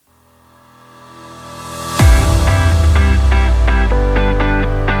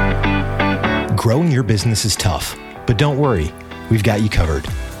Growing your business is tough, but don't worry, we've got you covered.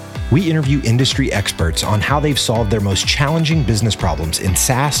 We interview industry experts on how they've solved their most challenging business problems in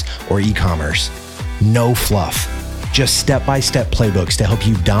SaaS or e-commerce. No fluff, just step-by-step playbooks to help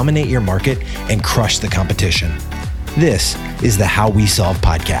you dominate your market and crush the competition. This is the How We Solve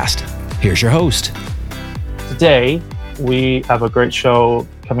podcast. Here's your host. Today, we have a great show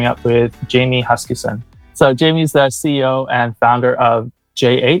coming up with Jamie Huskisson. So Jamie's the CEO and founder of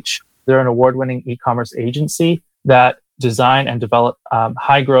JH. They're an award-winning e-commerce agency that design and develop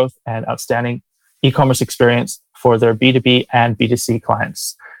high growth and outstanding e-commerce experience for their B2B and B2C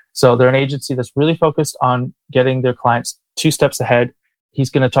clients. So they're an agency that's really focused on getting their clients 2 steps ahead.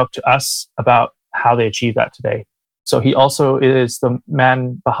 He's going to talk to us about how they achieve that today. So he also is the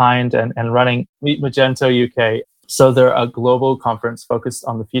man behind and running Meet Magento UK. So they're a global conference focused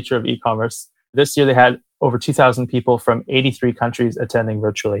on the future of e-commerce. This year they had over 2,000 people from 83 countries attending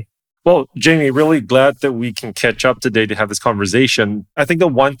virtually. Well, Jamie, really glad that we can catch up today to have this conversation. I think the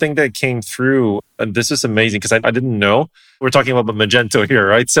one thing that came through, and this is amazing because I didn't know, we're talking about Magento here,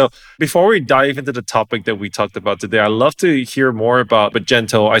 right? So before we dive into the topic that we talked about today, I'd love to hear more about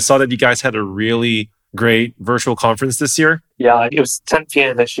Magento. I saw that you guys had a really great virtual conference this year. Yeah, it was 10th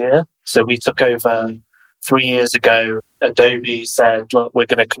year this year. So we took over 3 years ago. Adobe said, look, we're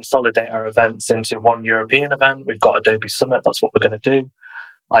going to consolidate our events into one European event. We've got Adobe Summit. That's what we're going to do.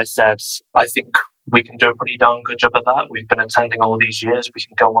 I said, I think we can do a pretty darn good job of that. We've been attending all these years. We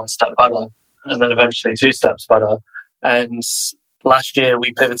can go 1 step better and then eventually 2 steps better. And last year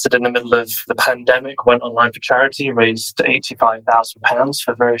we pivoted in the middle of the pandemic, went online for charity, raised £85,000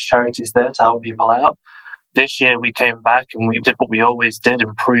 for various charities there to help people out. This year we came back and we did what we always did,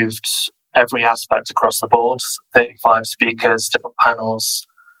 improved every aspect across the board, 35 speakers, different panels,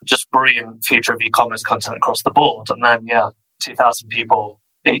 just brilliant future of e-commerce content across the board. And then, 2,000 people,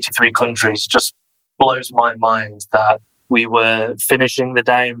 83 countries, just blows my mind that we were finishing the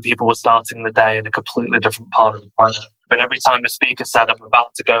day and people were starting the day in a completely different part of the planet. But every time the speaker said, I'm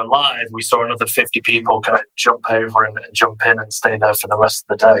about to go live, we saw another 50 people kind of jump over and jump in and stay there for the rest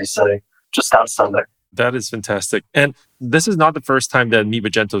of the day. So just outstanding. That is fantastic. And this is not the first time that Meet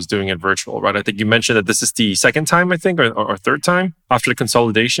Magento is doing it virtual, right? I think you mentioned that this is the second time, I think, or third time after the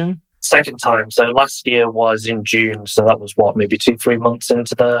consolidation. Second time. So last year was in June. So that was maybe 2-3 months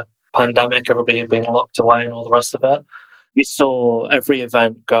into the pandemic, everybody had been locked away and all the rest of it. We saw every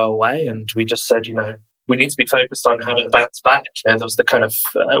event go away and we just said, we need to be focused on how to bounce back. There was the kind of,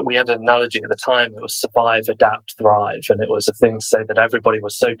 we had an analogy at the time, it was survive, adapt, thrive. And it was a thing to say that everybody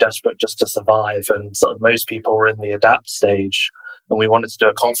was so desperate just to survive. And sort of most people were in the adapt stage. And we wanted to do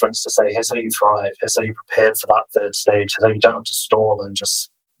a conference to say, here's how you thrive, here's how you prepare for that third stage, here's how you don't have to stall and just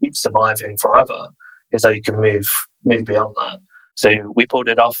keep surviving forever, is how you can move beyond that. So we pulled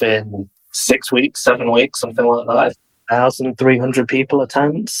it off in 6 weeks, 7 weeks, something like that. 1,300 people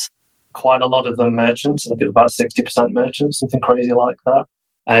attend. Quite a lot of them merchants. I think it was about 60% merchants, something crazy like that.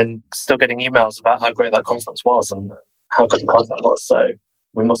 And still getting emails about how great that conference was and how good the content was. So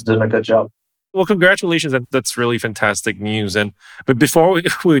we must have done a good job. Well, congratulations. That's really fantastic news. But before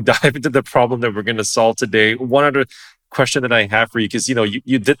we dive into the problem that we're going to solve today, one other question that I have for you, because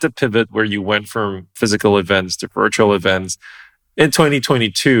you did the pivot where you went from physical events to virtual events. In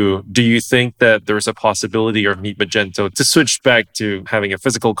 2022, do you think that there's a possibility of Meet Magento to switch back to having a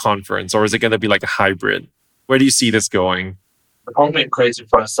physical conference, or is it going to be like a hybrid? Where do you see this going? The problem we're creating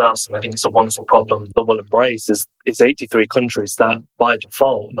for ourselves, and I think it's a wonderful problem that we'll embrace, is 83 countries that by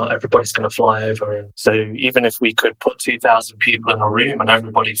default, not everybody's going to fly over. And so even if we could put 2,000 people in a room and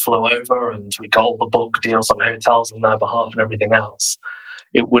everybody flew over and we got all the bulk deals on hotels on their behalf and everything else,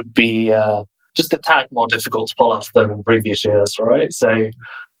 it would be just a tad more difficult to pull off than in previous years, right? So I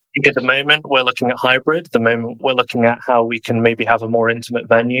think at the moment we're looking at hybrid. At the moment we're looking at how we can maybe have a more intimate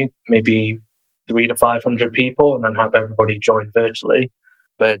venue, maybe 300 to 500 people, and then have everybody join virtually.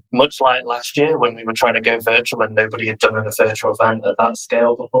 But much like last year when we were trying to go virtual and nobody had done a virtual event at that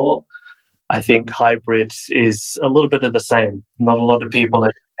scale before, I think hybrid is a little bit of the same. Not a lot of people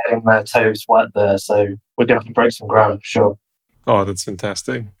are getting their toes wet there, so we're going to have to break some ground for sure. Oh, that's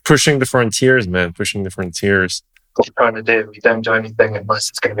fantastic. Pushing the frontiers, man. Pushing the frontiers. What we're trying to do, you don't do anything unless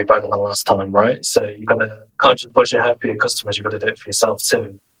it's going to be better than last time, right? So can't just push it out for your customers, you've got to do it for yourself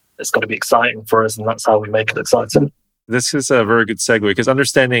too. It's got to be exciting for us, and that's how we make it exciting. This is a very good segue, because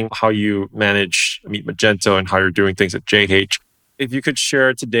understanding how you manage Meet Magento and how you're doing things at JH, if you could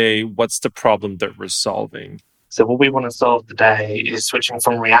share today, what's the problem that we're solving? So what we want to solve today is switching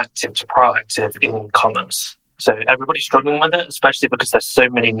from reactive to proactive in commerce. So everybody's struggling with it, especially because there's so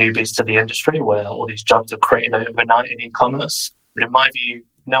many newbies to the industry where all these jobs are created overnight in e-commerce. But in my view,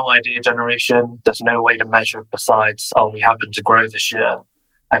 no idea generation. There's no way to measure besides, oh, we happen to grow this year.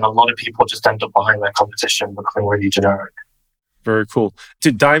 And a lot of people just end up behind their competition, becoming really generic. Very cool.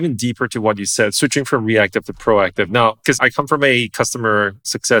 To dive in deeper to what you said, switching from reactive to proactive. Now, because I come from a customer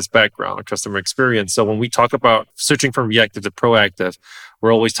success background, customer experience. So when we talk about switching from reactive to proactive,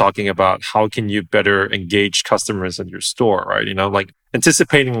 we're always talking about how can you better engage customers in your store, right? Like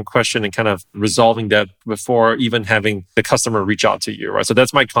anticipating a question and kind of resolving that before even having the customer reach out to you, right? So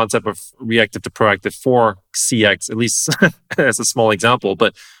that's my concept of reactive to proactive for CX, at least as a small example.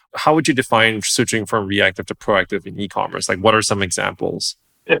 But how would you define switching from reactive to proactive in e-commerce? Like, what are some examples?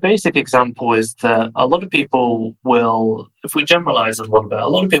 A basic example is that a lot of people will, if we generalize a little bit, a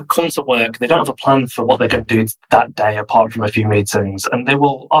lot of people come to work, they don't have a plan for what they're going to do that day apart from a few meetings. And they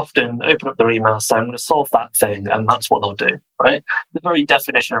will often open up their email, say, I'm going to solve that thing. And that's what they'll do, right? The very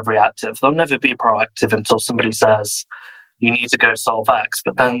definition of reactive. They'll never be proactive until somebody says, you need to go solve X.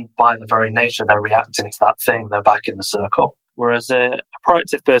 But then by the very nature, they're reacting to that thing. They're back in the circle. Whereas a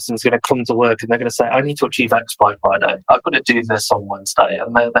proactive person is going to come to work and they're going to say, I need to achieve X by Friday. I've got to do this on Wednesday.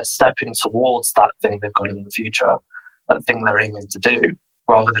 And they're stepping towards that thing they've got in the future, that thing they're aiming to do,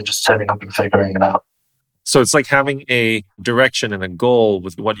 rather than just turning up and figuring it out. So it's like having a direction and a goal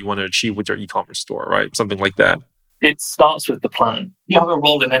with what you want to achieve with your e-commerce store, right? Something like that. It starts with the plan. You have a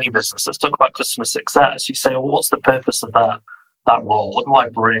role in any business. Let's talk about customer success. You say, well, what's the purpose of that role? What do I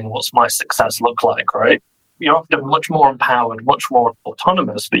bring? What's my success look like, right? You're often much more empowered, much more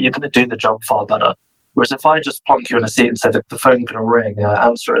autonomous, but you're going to do the job far better. Whereas if I just plonk you in a seat and say that the phone's going to ring,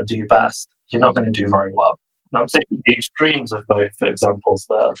 answer it and do your best, you're not going to do very well. Now, I'm saying the extremes of both examples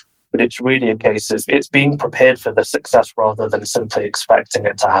there, but it's really a case of it's being prepared for the success rather than simply expecting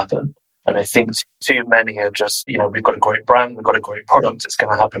it to happen. And I think too many are just, we've got a great brand, we've got a great product, it's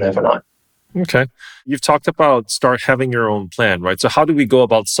going to happen overnight. Okay. You've talked about start having your own plan, right? So how do we go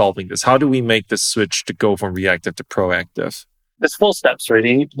about solving this? How do we make this switch to go from reactive to proactive? There's 4 steps,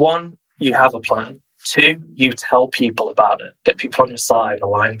 really. 1, you have a plan. 2, you tell people about it. Get people on your side,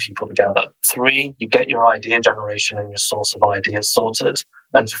 align people together. 3, you get your idea generation and your source of ideas sorted.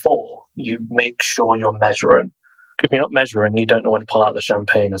 And 4, you make sure you're measuring. If you're not measuring, you don't know when to pull out the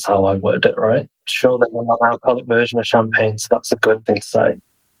champagne, is how I word it, right? Sure, there's an alcoholic version of champagne, so that's a good thing to say.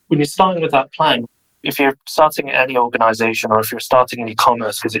 When you're starting with that plan, if you're starting at any organization or if you're starting in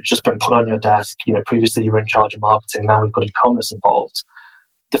e-commerce because it's just been put on your desk, previously you were in charge of marketing, now we've got e-commerce involved.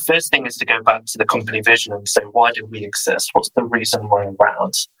 The first thing is to go back to the company vision and say, why do we exist? What's the reason we're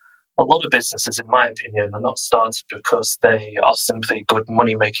around? A lot of businesses, in my opinion, are not started because they are simply good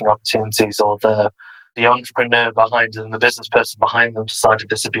money-making opportunities or the entrepreneur behind them, the business person behind them decided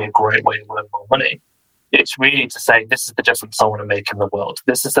this would be a great way to earn more money. It's really to say, this is the difference I want to make in the world.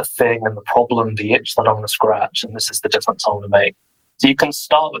 This is the thing and the problem, the itch that I want to scratch, and this is the difference I want to make. So you can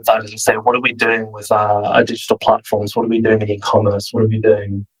start with that and say, what are we doing with our digital platforms? What are we doing in e-commerce? What are we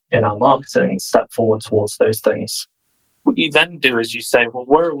doing in our marketing? Step forward towards those things. What you then do is you say, well,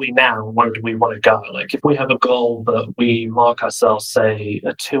 where are we now? Where do we want to go? Like if we have a goal that we mark ourselves, say,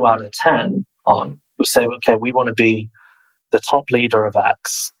 a 2 out of 10 on, we say, okay, we want to be the top leader of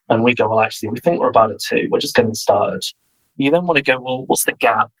X. And we go, well, actually, we think we're about a 2. We're just getting started. You then want to go, well, what's the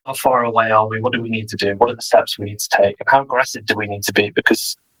gap? How far away are we? What do we need to do? What are the steps we need to take? And how aggressive do we need to be?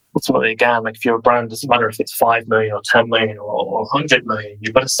 Because ultimately, again, like if you're a brand, it doesn't matter if it's 5 million or 10 million or 100 million.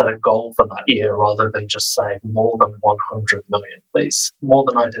 You've got to set a goal for that year rather than just say more than 100 million, please. More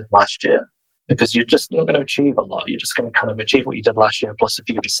than I did last year. Because you're just not going to achieve a lot. You're just going to kind of achieve what you did last year plus a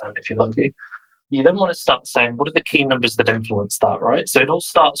few percent if you're lucky. You then want to start saying, what are the key numbers that influence that, right? So it all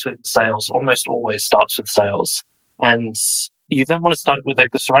starts with sales, almost always starts with sales. And you then want to start with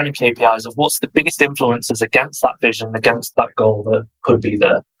the surrounding KPIs of what's the biggest influences against that vision, against that goal that could be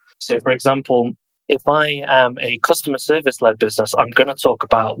there. So for example, if I am a customer service-led business, I'm going to talk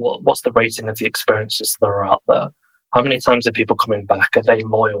about what's the rating of the experiences that are out there. How many times are people coming back? Are they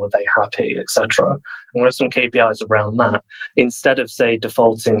loyal? Are they happy, etc.? And what are some KPIs around that? Instead of, say,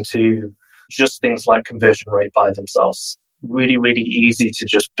 defaulting to just things like conversion rate by themselves. Really, really easy to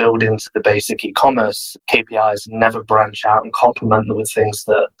just build into the basic e-commerce KPIs and never branch out and complement them with things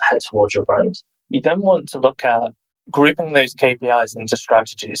that head towards your brand. You then want to look at grouping those KPIs into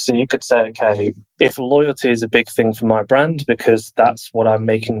strategies. So you could say, okay, if loyalty is a big thing for my brand because that's what I'm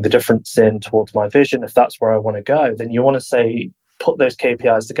making the difference in towards my vision, if that's where I want to go, then you want to say, put those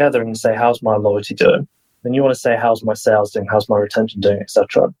KPIs together and say, how's my loyalty doing? Then you want to say, how's my sales doing? How's my retention doing,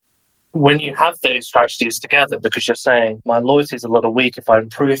 etc. When you have those strategies together, because you're saying my loyalty is a little weak, if I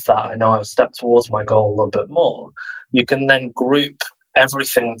improve that, I know I'll step towards my goal a little bit more. You can then group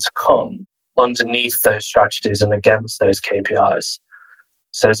everything to come underneath those strategies and against those KPIs.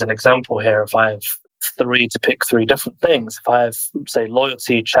 So as an example here, if I have pick three different things, if I have, say,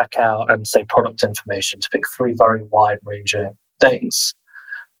 loyalty, checkout, and say product information to pick three very wide-ranging things,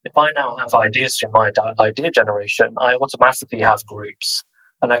 if I now have ideas through my idea generation, I automatically have groups.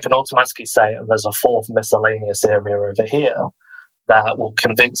 And I can automatically say, and there's a fourth miscellaneous area over here that will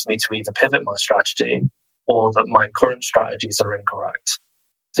convince me to either pivot my strategy or that my current strategies are incorrect.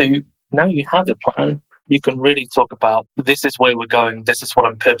 So now you have a plan. You can really talk about, this is where we're going, this is what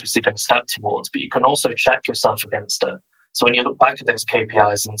I'm purposely going to step towards, but you can also check yourself against it. So when you look back at those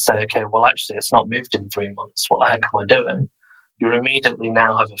KPIs and say, okay, well, actually, it's not moved in 3 months, what the heck am I doing? You immediately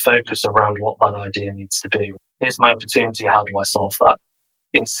now have a focus around what that idea needs to be. Here's my opportunity, how do I solve that?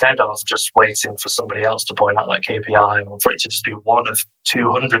 Instead of just waiting for somebody else to point out that KPI, or for it to just be one of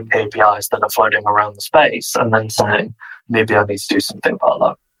 200 KPIs that are floating around the space, and then saying, maybe I need to do something about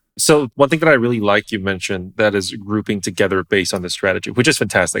that. So one thing that I really like you mentioned, that is grouping together based on the strategy, which is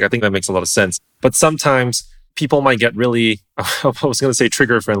fantastic. I think that makes a lot of sense. But sometimes people might get really, I was going to say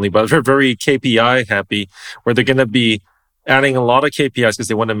trigger friendly, but they're very KPI happy, where they're going to be adding a lot of KPIs because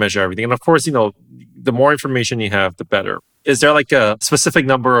they want to measure everything. And of course, the more information you have, the better. Is there like a specific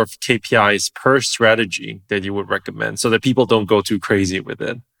number of KPIs per strategy that you would recommend so that people don't go too crazy with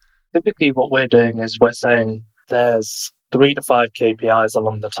it? Typically what we're doing is we're saying there's 3 to 5 KPIs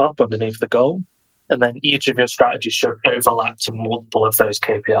along the top underneath the goal. And then each of your strategies should overlap to multiple of those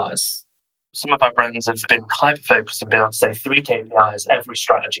KPIs. Some of our brands have been hyper-focused and been able to say 3 KPIs, every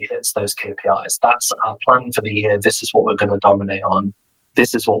strategy hits those KPIs. That's our plan for the year. This is what we're going to dominate on.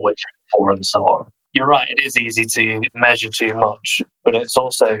 This is what we're checking for, and so on. You're right, it is easy to measure too much, but it's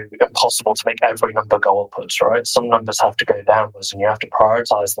also impossible to make every number go upwards, right? Some numbers have to go downwards, and you have to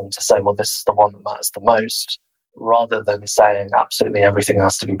prioritize them to say, well, this is the one that matters the most, rather than saying absolutely everything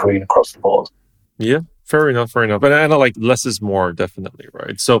has to be green across the board. Yeah, fair enough. And I know like less is more, definitely,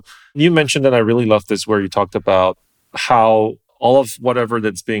 right? So you mentioned, and I really love this, where you talked about how all of whatever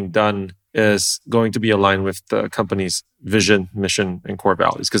that's being done is going to be aligned with the company's vision, mission, and core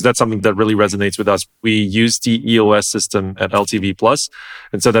values, because that's something that really resonates with us. We use the EOS system at LTV Plus,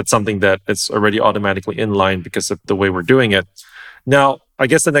 and so that's something that is already automatically in line because of the way we're doing it. Now, I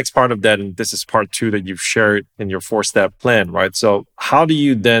guess the next part of that, and this is part 2 that you've shared in your 4-step plan, right? So how do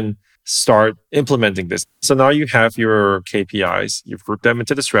you then start implementing this? So now you have your KPIs, you've grouped them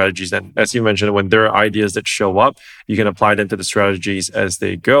into the strategies. And as you mentioned, when there are ideas that show up, you can apply them to the strategies as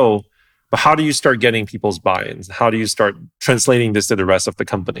they go. But how do you start getting people's buy-ins? How do you start translating this to the rest of the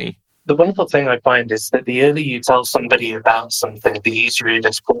company? The wonderful thing I find is that the earlier you tell somebody about something, the easier it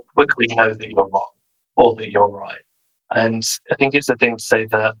is to quickly know that you're wrong or that you're right. And I think it's a thing to say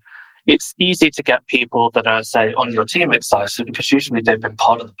that it's easy to get people that are, say, on your team excited because usually they've been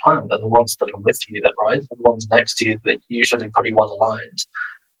part of the plan. They're the ones that are with you, that right? The ones next to you that are usually pretty well aligned.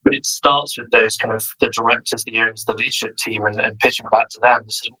 But it starts with those kind of the directors, the owners, the leadership team, and pitching back to them.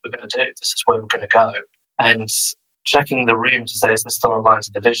 This is what we're going to do. This is where we're going to go. And checking the room to say, is this still aligned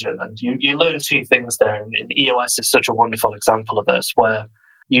to the vision? And you learn 2 things there. And EOS is such a wonderful example of this, where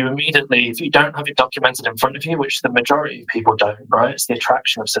you immediately, if you don't have it documented in front of you, which the majority of people don't, right? It's the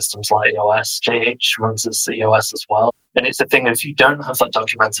attraction of systems like EOS. JH runs as EOS as well. And it's a thing, if you don't have that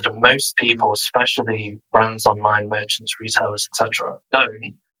documented, and most people, especially brands, online merchants, retailers, etc.,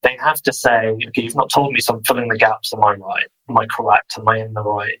 don't, they have to say, okay, you've not told me, so I'm filling the gaps. Am I right? Am I correct? Am I in the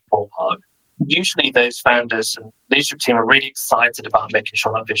right ballpark? Usually those founders and leadership team are really excited about making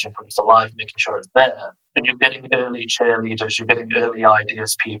sure that vision comes alive, making sure it's there. And you're getting early cheerleaders, you're getting early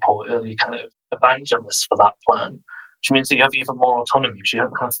ideas people, early kind of evangelists for that plan, which means that you have even more autonomy. You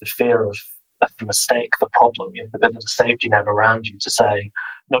don't have the fear of the mistake, the problem. You have a bit of a safety net around you to say,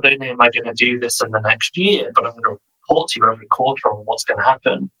 not only am I going to do this in the next year, but I'm going to report to you every quarter on what's going to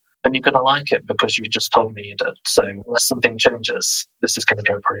happen. And you're going to like it because you just told me you did. So unless something changes, this is going to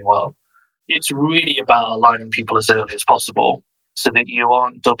go pretty well. It's really about aligning people as early as possible so that you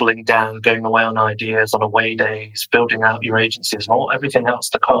aren't doubling down, going away on ideas, on away days, building out your agencies and everything else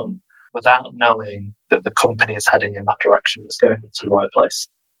to come without knowing that the company is heading in that direction, it's going to the right place.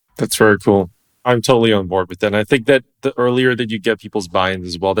 That's very cool. I'm totally on board with that. And I think that the earlier that you get people's buy-ins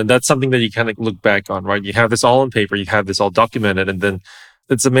as well, then that's something that you kind of look back on, right? You have this all on paper, you have this all documented, and then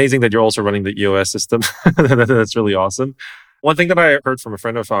it's amazing that you're also running the EOS system. That's really awesome. One thing that I heard from a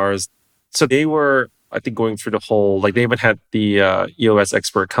friend of ours, so they were, I think, going through the whole, like they even had the EOS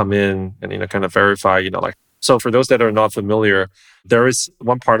expert come in and, kind of verify, so for those that are not familiar, there is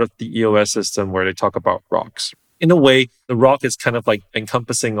one part of the EOS system where they talk about rocks. In a way, the rock is kind of like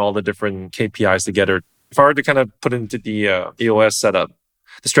encompassing all the different KPIs together. If I were to kind of put into the EOS setup,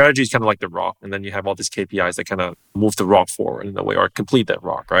 The strategy is kind of like the rock. And then you have all these KPIs that kind of move the rock forward in a way or complete that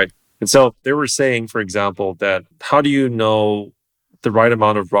rock, right? And so they were saying, for example, that how do you know the right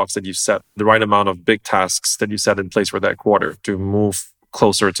amount of rocks that you set, the right amount of big tasks that you set in place for that quarter to move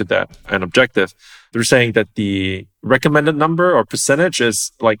closer to that an objective? They're saying that the recommended number or percentage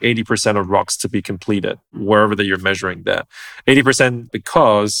is like 80% of rocks to be completed, wherever that you're measuring that. 80%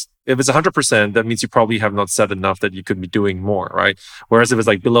 because if it's 100%, that means you probably have not set enough that you could be doing more, right? Whereas if it's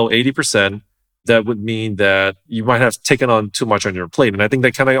like below 80%, that would mean that you might have taken on too much on your plate. And I think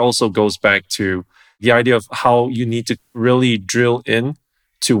that kind of also goes back to the idea of how you need to really drill in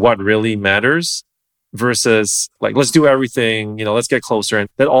to what really matters versus like, let's do everything, let's get closer. And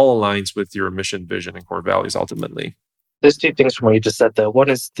that all aligns with your mission, vision, and core values ultimately. There's two things from what you just said there. One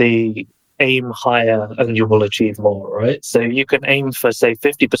is the aim higher and you will achieve more, right? So you can aim for, say,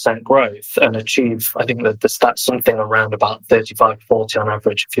 50% growth and achieve, I think that the stat's something around about 35 to 40 on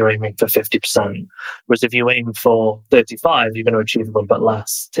average if you're aiming for 50%. Whereas if you aim for 35, you're going to achieve a little bit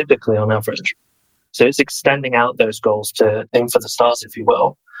less, typically on average. So it's extending out those goals to aim for the stars, if you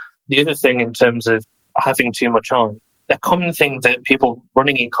will. The other thing in terms of having too much on, the common thing that people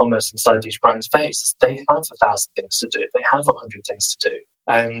running e-commerce inside these brands face is they have 1,000 things to do. They have 100 things to do.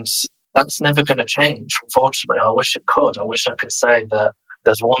 And that's never going to change, unfortunately. I wish it could. I wish I could say that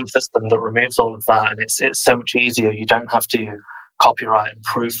there's one system that removes all of that and it's so much easier. You don't have to copyright and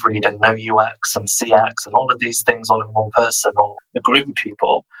proofread and know UX and CX and all of these things all in one person or a group of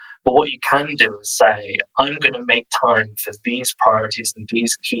people. But what you can do is say, I'm going to make time for these priorities and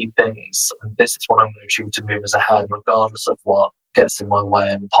these key things. And this is what I'm going to choose to move us ahead, regardless of what gets in my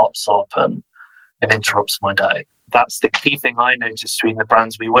way and pops up and interrupts my day. That's the key thing I noticed between the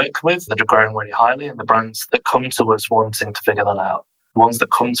brands we work with that are growing really highly and the brands that come to us wanting to figure that out. The ones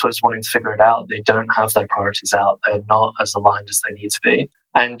that come to us wanting to figure it out, they don't have their priorities out. They're not as aligned as they need to be.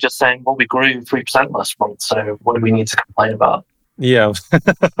 And just saying, well, we grew 3% last month, so what do we need to complain about? Yeah,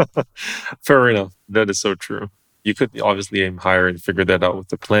 fair enough. That is so true. You could obviously aim higher and figure that out with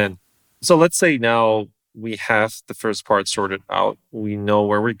the plan. So let's say now we have the first part sorted out. We know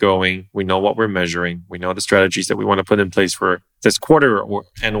where we're going. We know what we're measuring. We know the strategies that we want to put in place for this quarter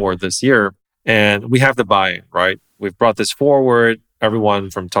or this year. And we have the buy-in, right? We've brought this forward.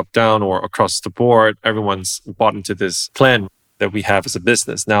 Everyone from top down or across the board, everyone's bought into this plan that we have as a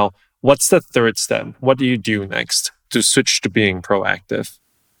business. Now, what's the third step? What do you do next to switch to being proactive?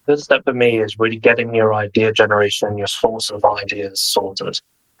 The third step for me is really getting your idea generation and your source of ideas sorted.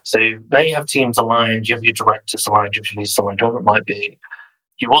 So now you have teams aligned, you have your directors aligned, you have your leads aligned, whatever it might be.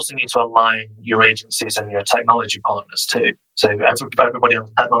 You also need to align your agencies and your technology partners too. So everybody on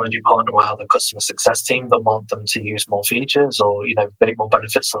the technology partner will have a customer success team that want them to use more features or, make more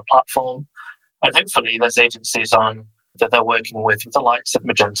benefits to the platform. And hopefully there's agencies on that they're working with the likes of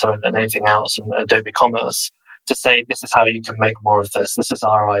Magento and anything else and Adobe Commerce to say, this is how you can make more of this. This is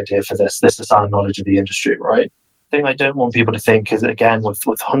our idea for this. This is our knowledge of the industry, right? The thing I don't want people to think is, again, with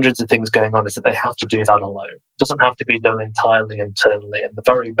hundreds of things going on, is that they have to do that alone. It doesn't have to be done entirely internally. And the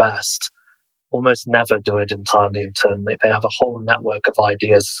very best almost never do it entirely internally. They have a whole network of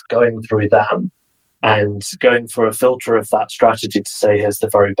ideas going through them and going through a filter of that strategy to say, here's the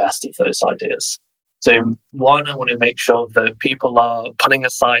very best of those ideas. So one, I want to make sure that people are putting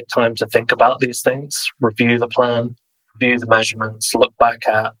aside time to think about these things, review the plan, review the measurements, look back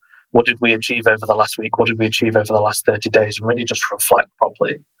at what did we achieve over the last week, what did we achieve over the last 30 days, and really just reflect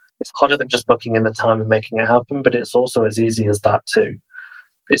properly. It's harder than just booking in the time and making it happen, but it's also as easy as that too.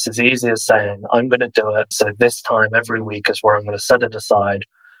 It's as easy as saying, I'm going to do it. So this time every week is where I'm going to set it aside,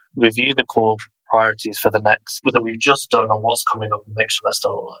 review the core priorities for the next, whether we've just done or what's coming up and make sure they're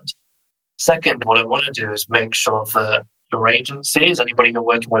still aligned. Second, what I want to do is make sure that your agencies, anybody you're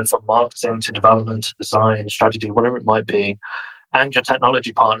working with from marketing to development, to design, strategy, whatever it might be, and your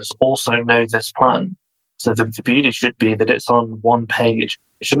technology partners also know this plan. So the beauty should be that it's on one page.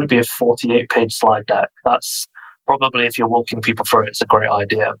 It shouldn't be a 48-page slide deck. That's probably, if you're walking people through it, it's a great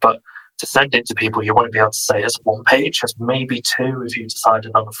idea. But to send it to people, you want to be able to say, it's one page, it's maybe two if you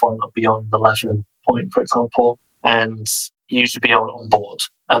decided on a font beyond the 11 point, for example. And you should be on board.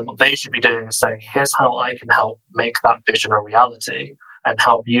 And what they should be doing is saying, here's how I can help make that vision a reality and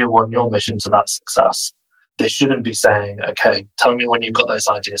help you on your mission to that success. They shouldn't be saying, okay, tell me when you've got those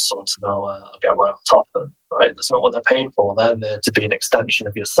ideas sorted and I'll get right on top of them. Right? That's not what they're paying for. They're there to be an extension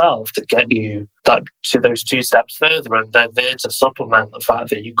of yourself to get you to those two steps further. And they're there to supplement the fact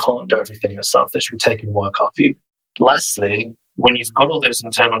that you can't do everything yourself. They should be taking work off you. Lastly, when you've got all those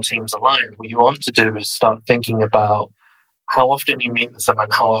internal teams aligned, what you want to do is start thinking about how often you meet with them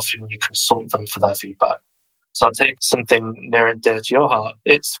and how often you consult them for their feedback. So I'll take something near and dear to your heart.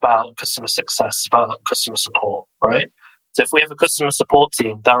 It's about customer success, it's about customer support, right? So if we have a customer support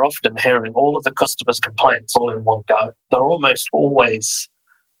team, they're often hearing all of the customers' complaints all in one go. They're almost always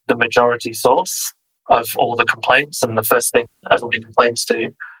the majority source of all the complaints and the first thing everybody complains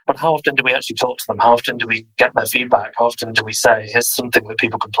to. But how often do we actually talk to them? How often do we get their feedback? How often do we say, here's something that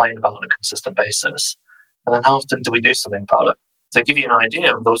people complain about on a consistent basis? And then how often do we do something about it? To give you an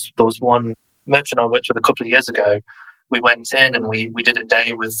idea, there was one merchant I worked with a couple of years ago. We went in and we did a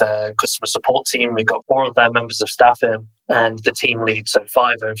day with the customer support team. We got 4 of their members of staff in and the team lead, so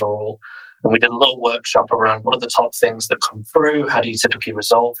 5 overall. And we did a little workshop around what are the top things that come through, how do you typically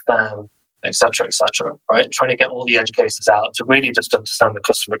resolve them, et cetera, right? Trying to get all the edge cases out to really just understand the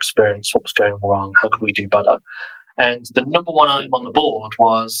customer experience, what was going wrong, how could we do better? And the number one item on the board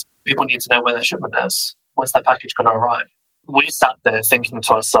was people need to know where their shipment is. When's that package going to arrive? We sat there thinking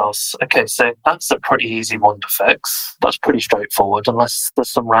to ourselves, okay, so that's a pretty easy one to fix. That's pretty straightforward, unless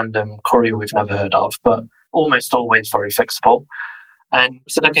there's some random courier we've never heard of, but almost always very fixable. And we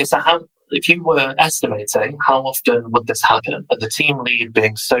said, okay, so if you were estimating how often would this happen? And the team lead,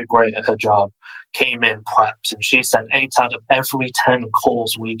 being so great at her job, came in prepped, and she said 8 out of every 10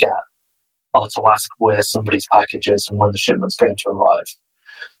 calls we get are to ask where somebody's package is and when the shipment's going to arrive.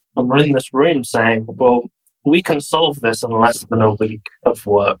 And we're in this room saying, well, we can solve this in less than a week of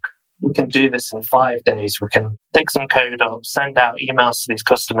work. We can do this in 5 days. We can take some code up, send out emails to these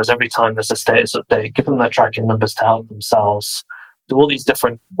customers every time there's a status update, give them their tracking numbers to help themselves, do all these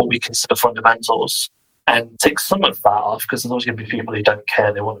different, what we consider fundamentals, and take some of that off, because there's always going to be people who don't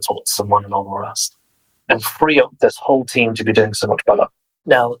care, they want to talk to someone and all the rest, and free up this whole team to be doing so much better.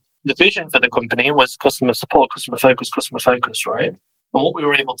 Now, the vision for the company was customer support, customer focus, right? And what we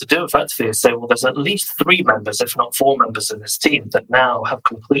were able to do effectively is say, well, there's at least 3 members, if not 4 members in this team that now have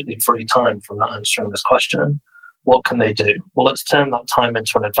completely free time from not answering this question. What can they do? Well, let's turn that time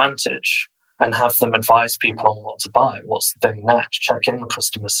into an advantage and have them advise people on what to buy. What's the thing next? Check in with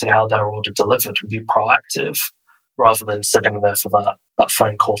customers, see how their order delivered, and be proactive rather than sitting there for that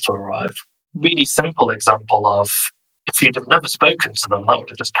phone call to arrive. Really simple example of if you'd have never spoken to them, that would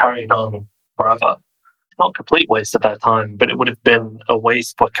have just carried on forever. Not a complete waste of their time, but it would have been a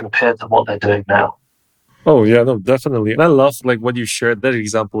waste compared to what they're doing now. Oh yeah, no, definitely. And I love what you shared. That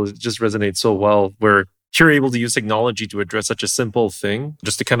example just resonates so well, where you're able to use technology to address such a simple thing,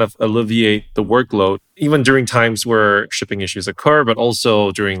 just to kind of alleviate the workload, even during times where shipping issues occur, but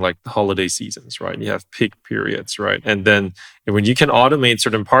also during the holiday seasons, right? You have peak periods, right? And then when you can automate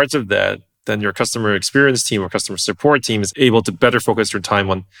certain parts of that, then your customer experience team or customer support team is able to better focus their time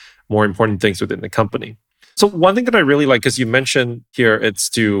on more important things within the company. So one thing that I really like, because you mentioned here, it's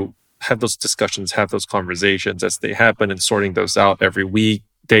to have those discussions, have those conversations as they happen and sorting those out every week,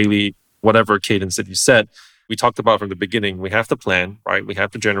 daily, whatever cadence that you set. We talked about from the beginning, we have the plan, right? We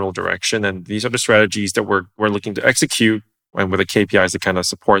have the general direction, and these are the strategies that we're looking to execute, and with the KPIs to kind of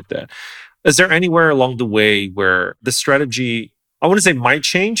support that. Is there anywhere along the way where the strategy, I wouldn't say might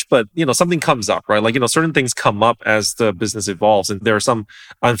change, but something comes up, right? Certain things come up as the business evolves, and there are some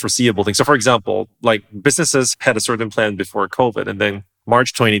unforeseeable things. So for example, businesses had a certain plan before COVID, and then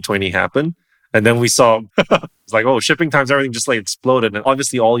March 2020 happened. And then we saw it's shipping times, everything just exploded. And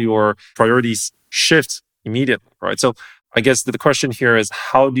obviously all your priorities shift immediately, right? So I guess the question here is,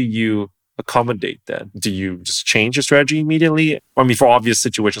 how do you accommodate that? Do you just change your strategy immediately? I mean, for obvious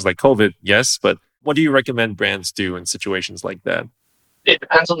situations like COVID, yes, but what do you recommend brands do in situations like that? It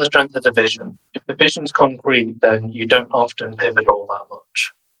depends on the strength of the vision. If the vision's concrete, then you don't often pivot all that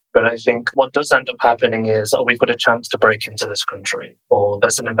much. But I think what does end up happening is, we've got a chance to break into this country, or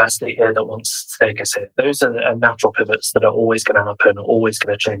there's an investor here that wants to take us here. Those are natural pivots that are always going to happen, always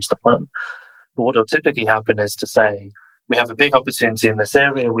going to change the plan. But what will typically happen is to say, we have a big opportunity in this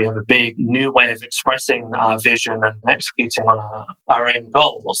area, we have a big new way of expressing our vision and executing on our own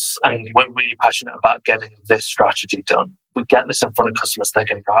goals, and we're really passionate about getting this strategy done. We get this in front of customers, they're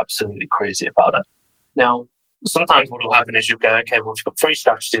going to go absolutely crazy about it. Now, sometimes what will happen is you go, okay, well, we've got 3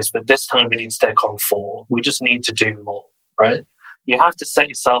 strategies, but this time we need to take on 4. We just need to do more, right? You have to set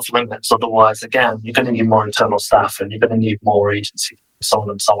yourself limits. Otherwise, again, you're going to need more internal staff and you're going to need more agency, so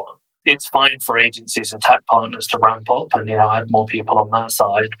on and so on. It's fine for agencies and tech partners to ramp up and, add more people on that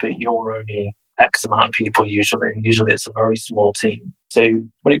side, but you're only X amount of people usually. And usually it's a very small team. So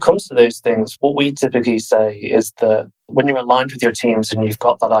when it comes to those things, what we typically say is that when you're aligned with your teams and you've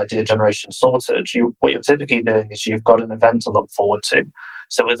got that idea generation sorted, what you're typically doing is you've got an event to look forward to.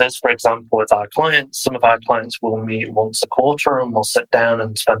 So with this, for example, with our clients, some of our clients will meet once a quarter and we'll sit down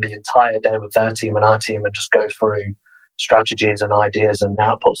and spend the entire day with their team and our team and just go through strategies and ideas and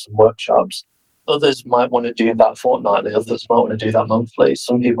outputs and workshops. Others might want to do that fortnightly, others might want to do that monthly.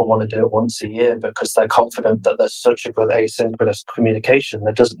 Some people want to do it once a year because they're confident that there's such a good asynchronous communication.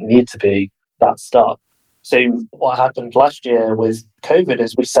 There doesn't need to be that stuff. So what happened last year with COVID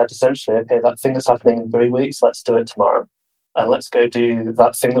is we said essentially, okay, that thing that's happening in 3 weeks, let's do it tomorrow. And let's go do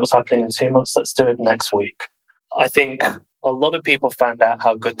that thing that was happening in 2 months, let's do it next week. I think a lot of people found out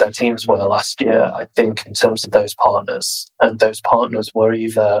how good their teams were last year, I think, in terms of those partners. And those partners were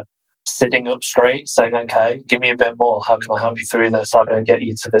either sitting up straight, saying, okay, give me a bit more. How can I help you through this? How can I get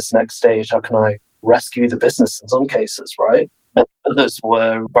you to this next stage? How can I rescue the business in some cases, right? And others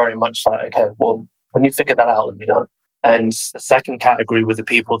were very much like, okay, well, when you figure that out, let me know. And the second category were the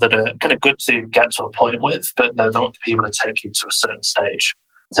people that are kind of good to get to a point with, but they're not the people that take you to a certain stage.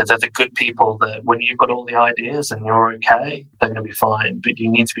 So they're the good people that when you've got all the ideas and you're okay, they're going to be fine. But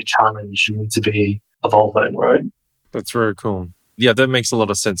you need to be challenged. You need to be evolving, right? That's very cool. Yeah, that makes a lot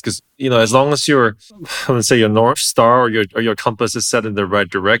of sense because, as long as let's say your North Star or your compass is set in the right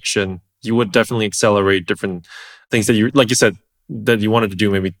direction, you would definitely accelerate different things that you, like you said, that you wanted to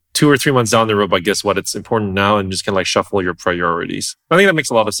do maybe 2 or 3 months down the road, but guess what? It's important now and just kind of like shuffle your priorities. I think that makes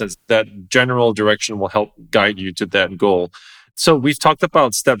a lot of sense. That general direction will help guide you to that goal. So we've talked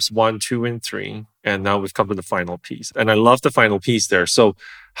about steps 1, 2, and 3, and now we've come to the final piece. And I love the final piece there. So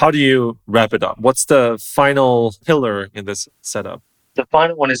how do you wrap it up? What's the final pillar in this setup? The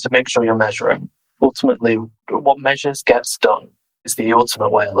final one is to make sure you're measuring. Ultimately, what measures gets done is the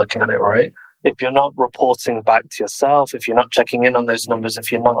ultimate way of looking at it, right? If you're not reporting back to yourself, if you're not checking in on those numbers,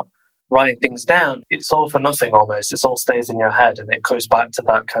 if you're not writing things down, it's all for nothing almost. It all stays in your head and it goes back to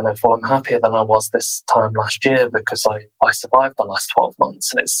that kind of, well, I'm happier than I was this time last year because I survived the last 12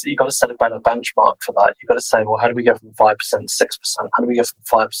 months. And you've got to set a better benchmark for that. You've got to say, well, how do we go from 5% to 6%? How do we go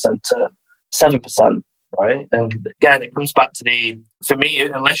from 5% to 7%? Right? And again, it comes back to for me,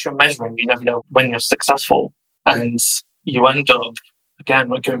 unless you're measuring, you never know when you're successful. And you end up, again,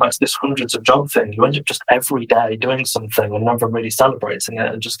 going back to this hundreds of job thing, you end up just every day doing something and never really celebrating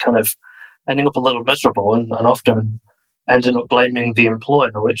it and just kind of ending up a little miserable and often ending up blaming the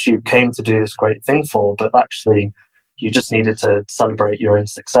employer, which you came to do this great thing for, but actually you just needed to celebrate your own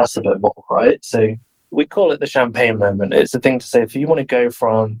success a bit more, right? So we call it the champagne moment. It's a thing to say, if you want to go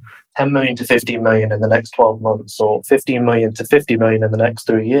from 10 million to 15 million in the next 12 months or 15 million to 50 million in the next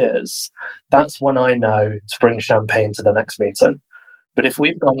 3 years, that's when I know to bring champagne to the next meeting. But if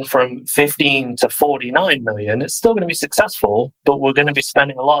we've gone from 15 to 49 million, it's still going to be successful, but we're going to be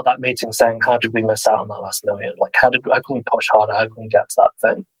spending a lot of that meeting saying, how did we miss out on that last million? Like, how can we push harder? How can we get to that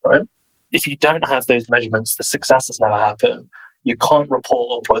thing, right? If you don't have those measurements, the successes never happen. You can't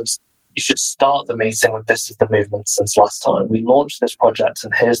report upwards. You should start the meeting with, this is the movement since last time. We launched this project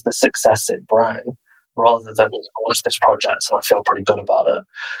and here's the success it brought, rather than launched this project and I feel pretty good about it.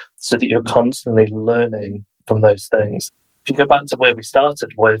 So that you're constantly learning from those things. If you go back to where we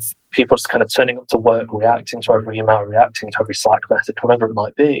started with people just kind of turning up to work, reacting to every email, reacting to every Slack message, whatever it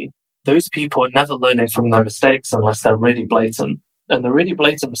might be, those people are never learning from their mistakes unless they're really blatant. And the really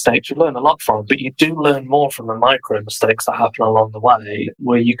blatant mistakes you learn a lot from, but you do learn more from the micro mistakes that happen along the way,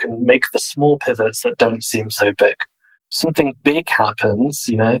 where you can make the small pivots that don't seem so big. Something big happens,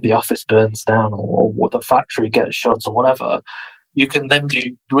 the office burns down or the factory gets shut or whatever. You can then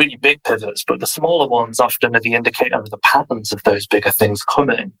do really big pivots, but the smaller ones often are the indicator of the patterns of those bigger things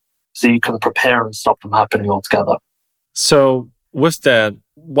coming. So you can prepare and stop them happening altogether. So with that,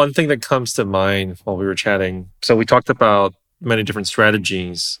 one thing that comes to mind while we were chatting, so we talked about many different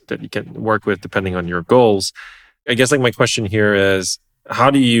strategies that you can work with depending on your goals. I guess my question here is,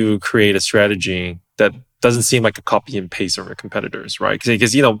 how do you create a strategy that doesn't seem like a copy and paste of your competitors, right?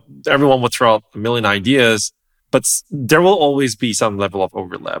 Because everyone will throw out a million ideas, but there will always be some level of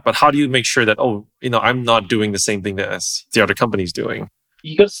overlap. But how do you make sure that, I'm not doing the same thing as the other company's doing?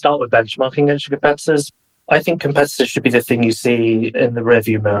 You got to start with benchmarking against your competitors. I think competitors should be the thing you see in the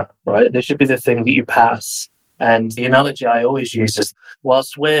rearview mirror, right? They should be the thing that you pass. And the analogy I always use is,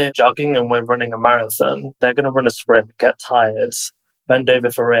 whilst we're jogging and we're running a marathon, they're going to run a sprint, get tired, bend over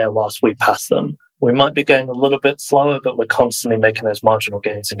for air whilst we pass them. We might be going a little bit slower, but we're constantly making those marginal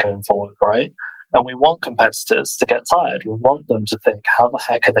gains and going forward, right? And we want competitors to get tired. We want them to think, how the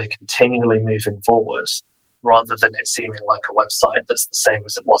heck are they continually moving forward, rather than it seeming like a website that's the same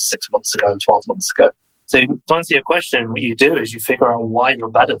as it was 6 months ago and 12 months ago. So to answer your question, what you do is you figure out why you're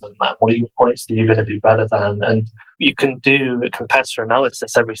better than that. What are your points that you're going to be better than? And you can do a competitor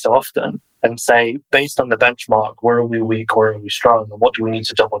analysis every so often and say, based on the benchmark, where are we weak, where are we strong, and what do we need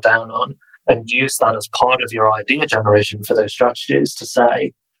to double down on? And use that as part of your idea generation for those strategies to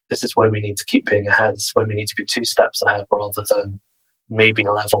say, this is where we need to keep being ahead. This is where we need to be 2 steps ahead rather than maybe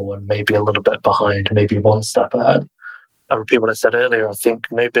level and maybe a little bit behind, maybe one step ahead. I repeat what I said earlier. I think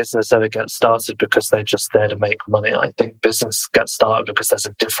no business ever gets started because they're just there to make money. I think business gets started because there's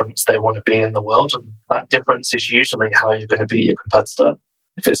a difference they want to be in the world. And that difference is usually how you're going to beat your competitor.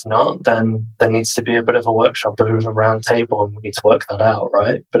 If it's not, then there needs to be a bit of a workshop, a bit of a round table, and we need to work that out,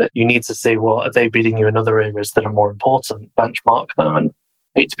 right? But you need to see, well, are they beating you in other areas that are more important? Benchmark them and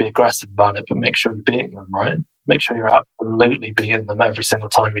need to be aggressive about it, but make sure you're beating them, right? Make sure you're absolutely beating them every single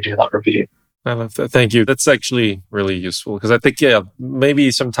time you do that review. I love that. Thank you. That's actually really useful because I think, maybe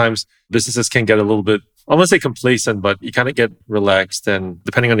sometimes businesses can get a little bit, I won't say complacent, but you kind of get relaxed and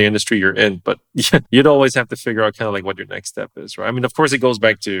depending on the industry you're in, but you'd always have to figure out kind of like what your next step is, right? I mean, of course, it goes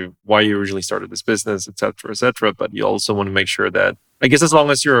back to why you originally started this business, et cetera, but you also want to make sure that, I guess as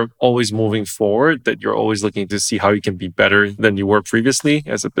long as you're always moving forward, that you're always looking to see how you can be better than you were previously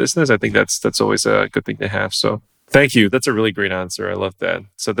as a business. I think that's always a good thing to have. So thank you. That's a really great answer. I love that.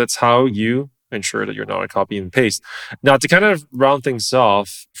 So that's how you ensure that you're not a copy and paste. Now, to kind of round things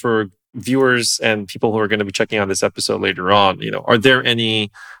off for viewers and people who are going to be checking out this episode later on, are there any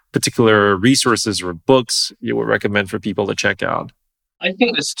particular resources or books you would recommend for people to check out? I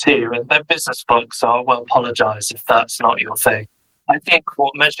think there's two, and they're business books, so I will apologize if that's not your thing. I think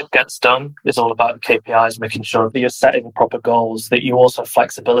what Measured Gets Done is all about KPIs, making sure that you're setting proper goals, that you also have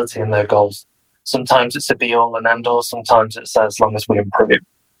flexibility in their goals. Sometimes it's a be-all and end-all, sometimes it says as long as we improve.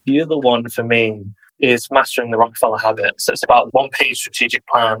 The other one for me is Mastering the Rockefeller Habit. So it's about a one-page strategic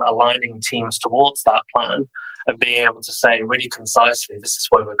plan, aligning teams towards that plan and being able to say really concisely, this is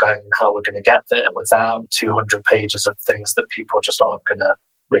where we're going and how we're going to get there without 200 pages of things that people just aren't going to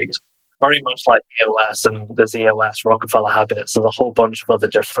read. Very much like EOS, and there's EOS, Rockefeller Habits, there's a whole bunch of other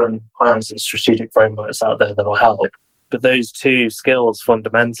different plans and strategic frameworks out there that will help. But those two skills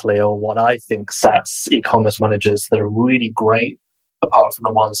fundamentally are what I think sets e-commerce managers that are really great, apart from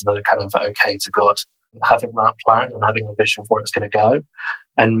the ones that are kind of okay to good. Having that plan and having a vision for where it's going to go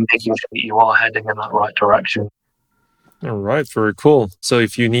and making sure that you are heading in that right direction. All right, very cool. So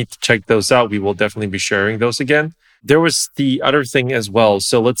if you need to check those out, we will definitely be sharing those again. There was the other thing as well.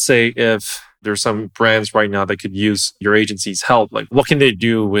 So let's say if there's some brands right now that could use your agency's help, like what can they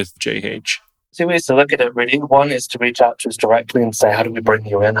do with JH? Two ways to look at it, really. One is to reach out to us directly and say, how do we bring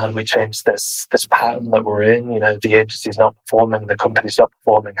you in? How do we change this pattern that we're in? The agency's not performing, the company's not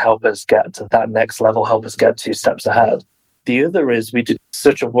performing. Help us get to that next level. Help us get 2 steps ahead. The other is we do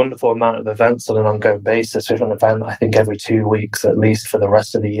such a wonderful amount of events on an ongoing basis. We have an event, I think, every 2 weeks, at least for the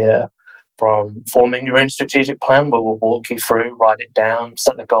rest of the year. From forming your own strategic plan, where we'll walk you through, write it down,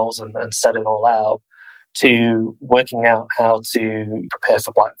 set the goals and set it all out, to working out how to prepare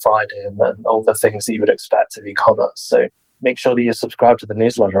for Black Friday and all the things that you would expect of e-commerce. So make sure that you subscribe to the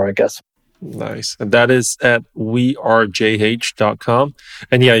newsletter, I guess. Nice. And that is at wearejh.com.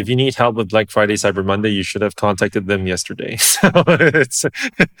 And yeah, if you need help with Black Friday, Cyber Monday, you should have contacted them yesterday. So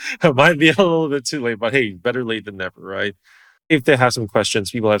it might be a little bit too late, but hey, better late than never, right? If they have some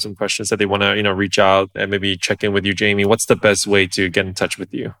questions, people have some questions that they want to, reach out and maybe check in with you, Jamie, what's the best way to get in touch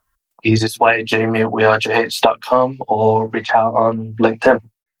with you? Easiest way, Jamie at wearejh.com or reach out on LinkedIn.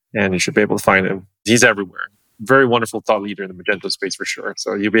 And you should be able to find him. He's everywhere. Very wonderful thought leader in the Magento space for sure.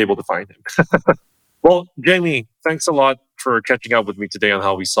 So you'll be able to find him. Well, Jamie, thanks a lot for catching up with me today on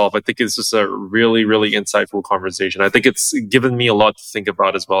How We Solve. I think this is a really, really insightful conversation. I think it's given me a lot to think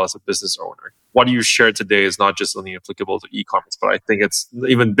about as well as a business owner. What you shared today is not just only applicable to e-commerce, but I think it's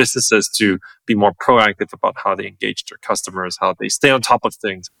even businesses to be more proactive about how they engage their customers, how they stay on top of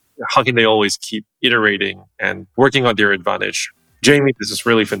things. How can they always keep iterating and working on their advantage? Jamie, this is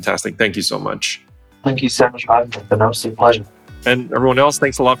really fantastic. Thank you so much. Thank you so much for having me. It's been an absolute pleasure. And everyone else,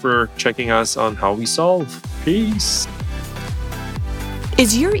 thanks a lot for checking us on How We Solve. Peace.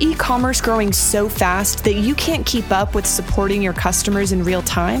 Is your e-commerce growing so fast that you can't keep up with supporting your customers in real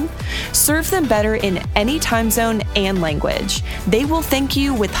time? Serve them better in any time zone and language. They will thank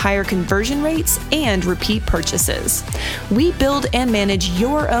you with higher conversion rates and repeat purchases. We build and manage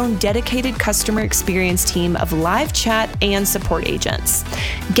your own dedicated customer experience team of live chat and support agents.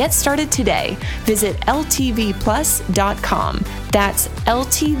 Get started today. Visit ltvplus.com. That's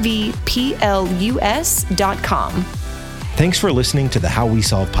ltvplus.com. Thanks for listening to the How We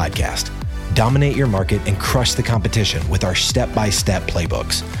Solve podcast. Dominate your market and crush the competition with our step-by-step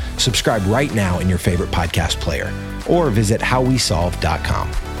playbooks. Subscribe right now in your favorite podcast player or visit howwesolve.com.